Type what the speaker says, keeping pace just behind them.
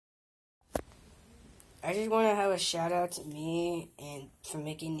I just want to have a shout out to me and for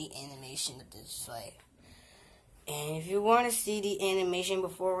making the animation of this fight. And if you want to see the animation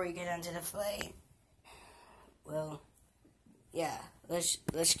before we get onto the fight, well, yeah, let's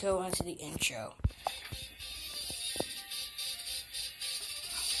go on to the intro.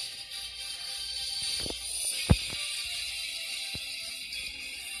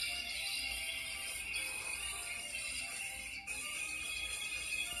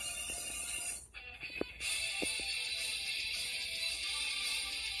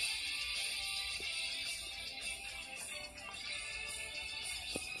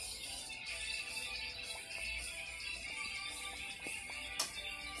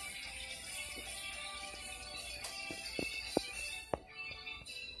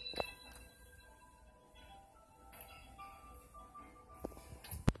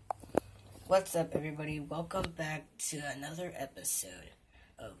 What's up, everybody? Welcome back to another episode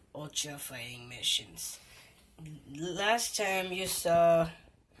of Ultra Fighting Missions. Last time you saw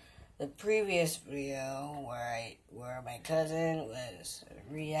the previous video where my cousin was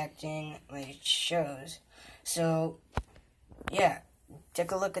reacting my shows. So, yeah,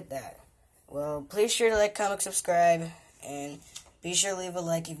 take a look at that. Well, please sure to like, comment, subscribe, and be sure to leave a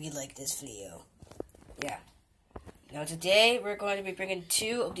like if you like this video. Yeah. Now today, we're going to be bringing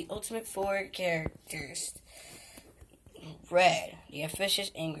two of the Ultimate 4 characters. Red, the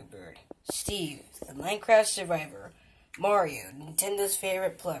officious Angry Bird. Steve, the Minecraft survivor. Mario, Nintendo's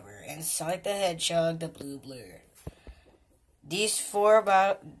favorite plumber. And Sonic the Hedgehog, the Blue Blur. These four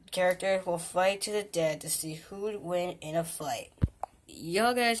characters will fight to the death to see who would win in a fight.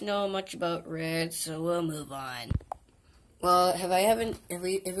 Y'all guys know much about Red, so we'll move on. Well, if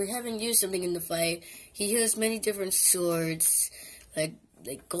we haven't used something in the fight, he has many different swords, like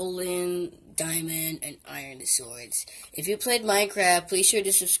golden, diamond, and iron swords. If you played Minecraft, please sure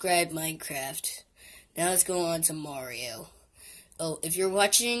to subscribe Minecraft. Now let's go on to Mario. Oh, if you're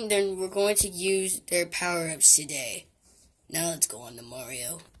watching, then we're going to use their power-ups today. Now let's go on to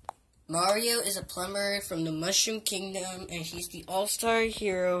Mario. Mario is a plumber from the Mushroom Kingdom, and he's the all-star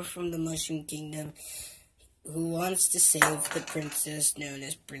hero from the Mushroom Kingdom, who wants to save the princess known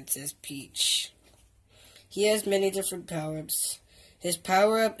as Princess Peach. He has many different power-ups. His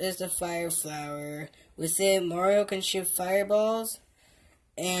power-up is the Fire Flower. With it, Mario can shoot fireballs,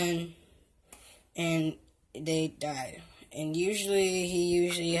 and they die. And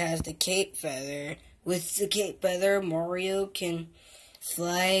he has the Cape Feather. With the Cape Feather, Mario can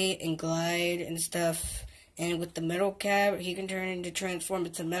fly and glide and stuff. And with the Metal Cap, he can transform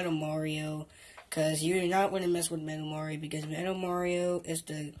into Metal Mario. Because you do not want to mess with Metal Mario, because Metal Mario is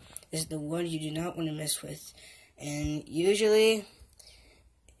the one you do not want to mess with. And usually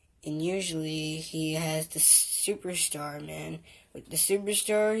he has the Superstar, man. With the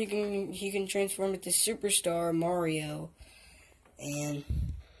Superstar, he can transform into Superstar Mario, and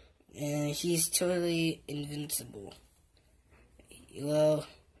he's totally invincible. Well,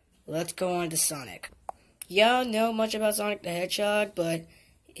 let's go on to Sonic. Y'all know much about Sonic the Hedgehog, but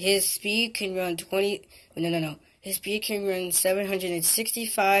his speed can run His speed can run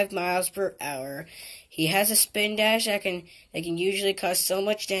 765 miles per hour. He has a spin dash that can usually cause so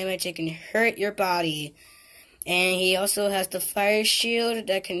much damage it can hurt your body. And he also has the fire shield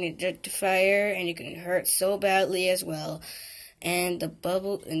that can eject fire, and it can hurt so badly as well. And the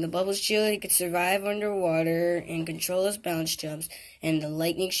bubble shield, he can survive underwater and control his bounce jumps. And the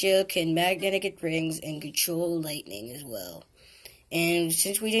lightning shield can magnetic rings and control lightning as well. And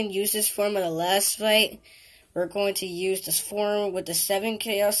since we didn't use this form in the last fight, we're going to use this form with the 7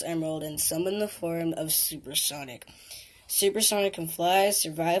 Chaos Emerald and summon the form of Supersonic. Supersonic can fly,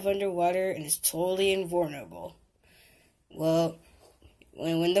 survive underwater, and is totally invulnerable. Well,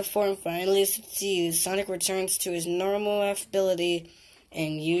 when the form finally succeeds, Sonic returns to his normal ability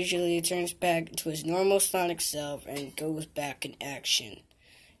and usually turns back to his normal Sonic self and goes back in action.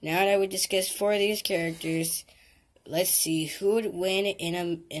 Now that we discussed 4 of these characters, let's see who would win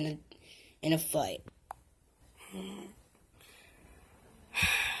in a fight.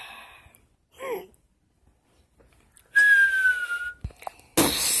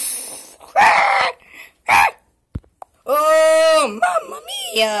 Oh, Mamma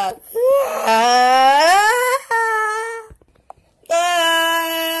Mia!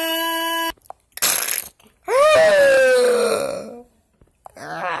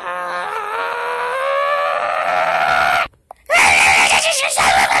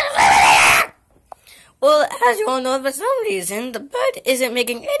 Well, as you all know, for some reason, the bird isn't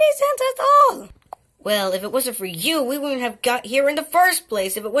making any sense at all. Well, if it wasn't for you, we wouldn't have got here in the first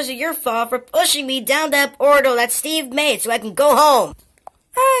place if it wasn't your fault for pushing me down that portal that Steve made so I can go home.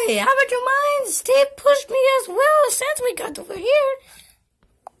 Hey, how about you mind? Steve pushed me as well since we got over here.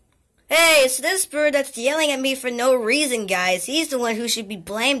 Hey, it's this bird that's yelling at me for no reason, guys. He's the one who should be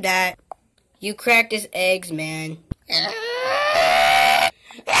blamed at. You cracked his eggs, man.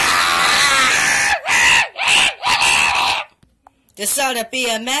 This ought to be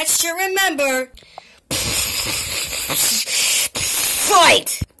a match to remember.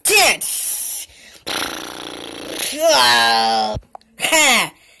 Fight! Dance!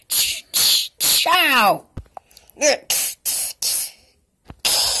 Chow!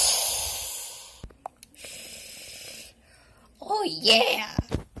 Oh yeah!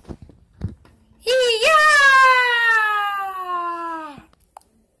 Yeah!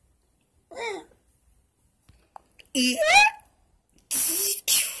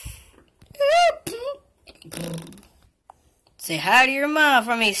 Say hi to your mom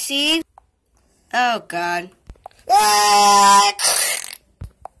for me, Steve. Oh God.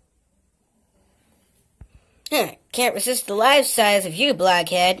 Can't resist the life size of you,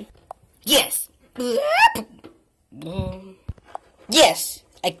 blockhead. Yes. Yes,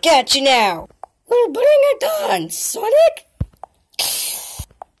 I got you now. Well, bring it on, Sonic.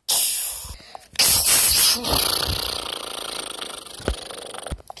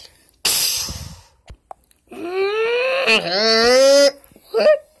 What?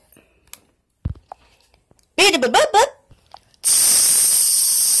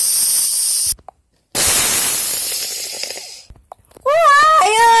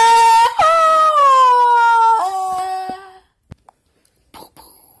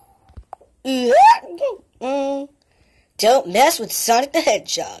 Don't mess with Sonic the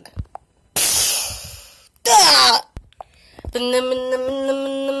Hedgehog.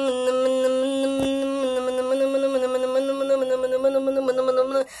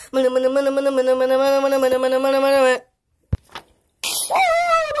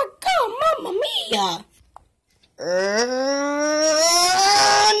 Mamma mia!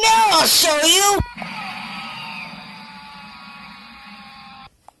 Now I'll show you!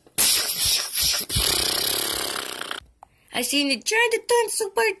 I seen you try to turn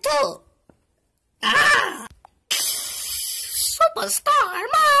super too. Ah! Superstar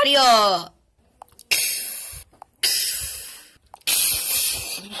Mario!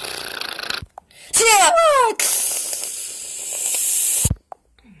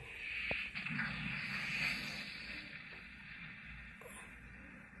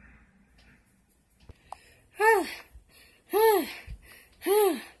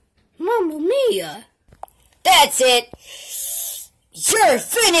 Mamma mia! That's it! You're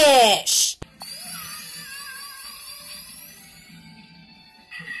finished!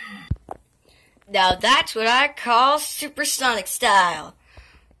 Now that's what I call supersonic style.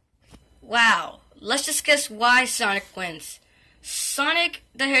 Wow, let's discuss why Sonic wins. Sonic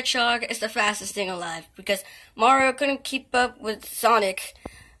the Hedgehog is the fastest thing alive because Mario couldn't keep up with Sonic,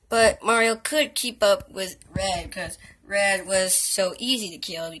 but Mario could keep up with Red because Red was so easy to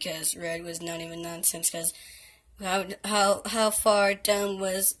kill because Red was not even nonsense because how far down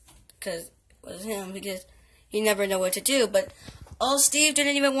was him because he never know what to do. But all Steve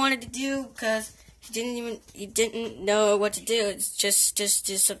didn't even want to do because he didn't know what to do. It's just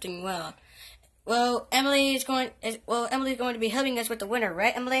do something well. Well, Emily's going to be helping us with the winner,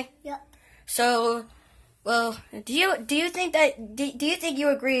 right, Emily? Yep. So, well, do you think you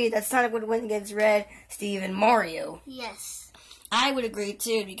agree that Sonic would win against Red, Steve, and Mario? Yes. I would agree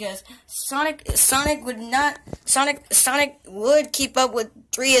too because Sonic would keep up with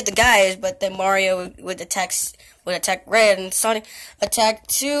 3 of the guys, but then Mario would attack Red, and Sonic attacked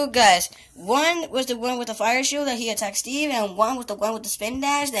 2 guys. One was the one with the fire shield that he attacked Steve, and one was the one with the spin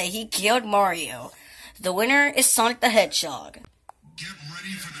dash that he killed Mario. The winner is Sonic the Hedgehog. Get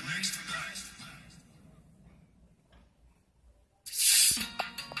ready for the next battle.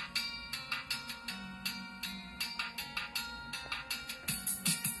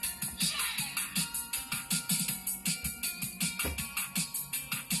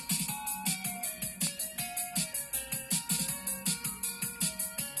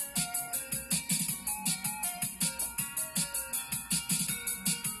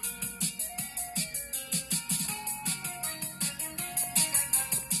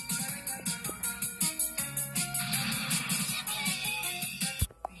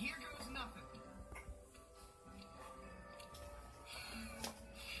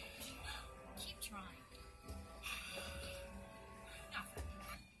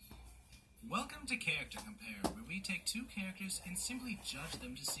 Welcome to Character Compare, where we take 2 characters and simply judge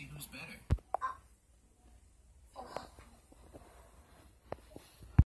them to see who's better.